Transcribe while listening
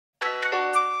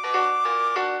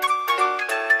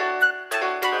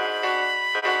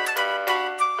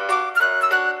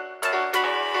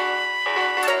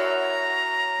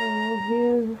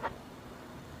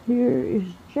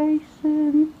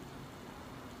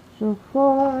So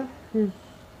far is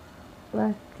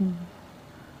Black and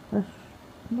that's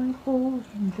Michael's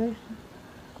and Jason.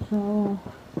 So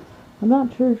I'm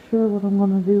not too sure what I'm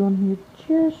gonna do on here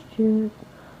just yet.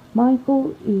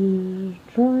 Michael is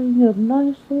drying up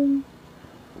nicely,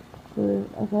 but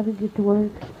I gotta get to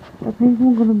work. I think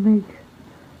I'm gonna make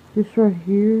this right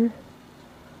here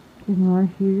and right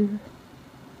here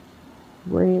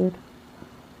red,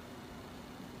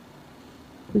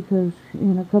 because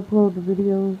in a couple of the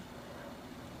videos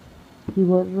he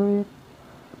was red.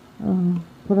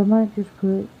 But I might just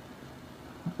put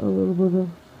a little bit of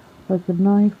like a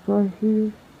knife right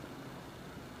here.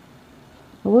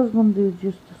 I was gonna do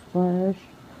just a splash,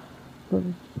 but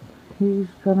he's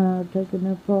kinda taking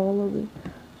up all of it.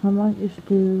 So I might just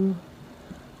do,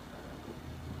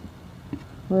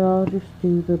 well, I'll just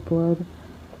do the blood,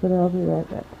 but I'll be right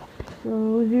back.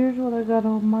 So here's what I got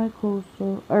on Michael's,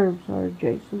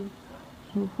 Jason.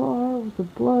 So far with the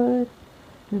blood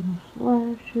and the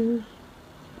slashes.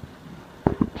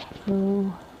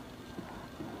 So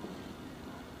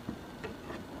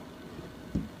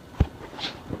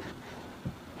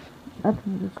I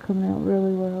think it's coming out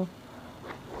really well.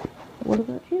 What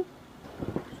about you?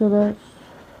 So that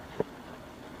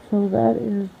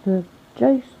is the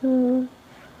Jason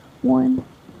one.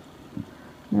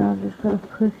 Now I just gotta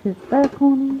put his back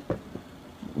on him.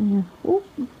 And whoop,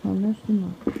 I messed him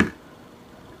up.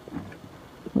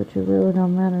 Which it really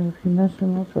don't matter if you mess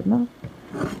him up or not,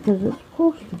 because it's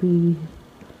supposed to be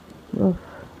rough.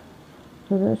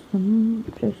 So that's the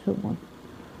Jason one.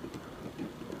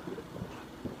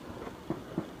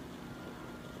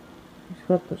 He's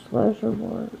got the slasher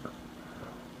mark.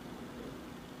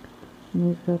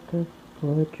 And he's got the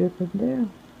blood dripping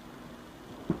down.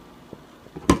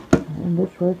 And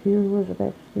this right here was an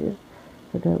accident.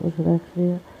 But that was an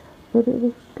accident. But it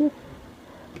looks good.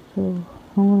 So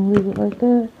I'm gonna leave it like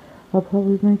that. I'll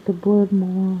probably make the blood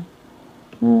more.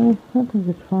 I think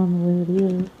it's fine the way it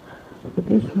is. But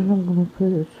this one I'm gonna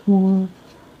put a small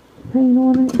paint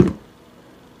on it.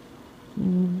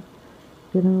 And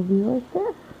then it'll be like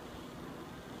that.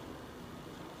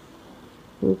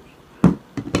 Oops.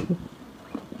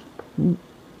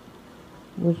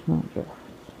 Was not dry.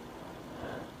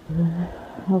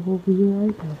 I will be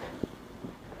right back.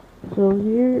 So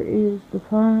here is the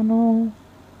final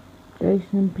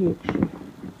Jason picture.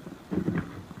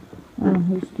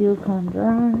 He's still kind of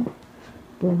dry,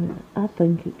 but I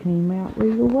think it came out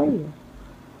real well.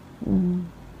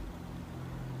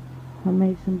 I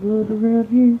made some blood around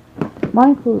here.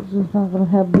 Michael's is not going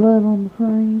to have blood on the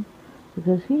frame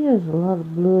because he has a lot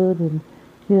of blood and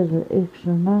he has an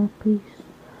extra knife piece,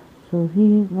 so he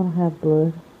ain't going to have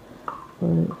blood.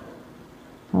 But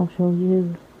I'll show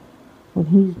you when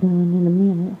he's done in a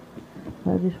minute.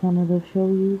 I just wanted to show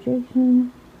you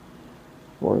Jason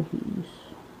Voorhees.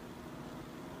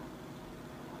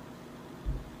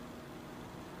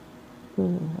 So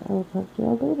I'll talk to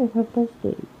y'all later. Have a blessed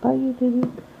day. Bye, YouTube.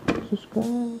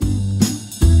 Subscribe.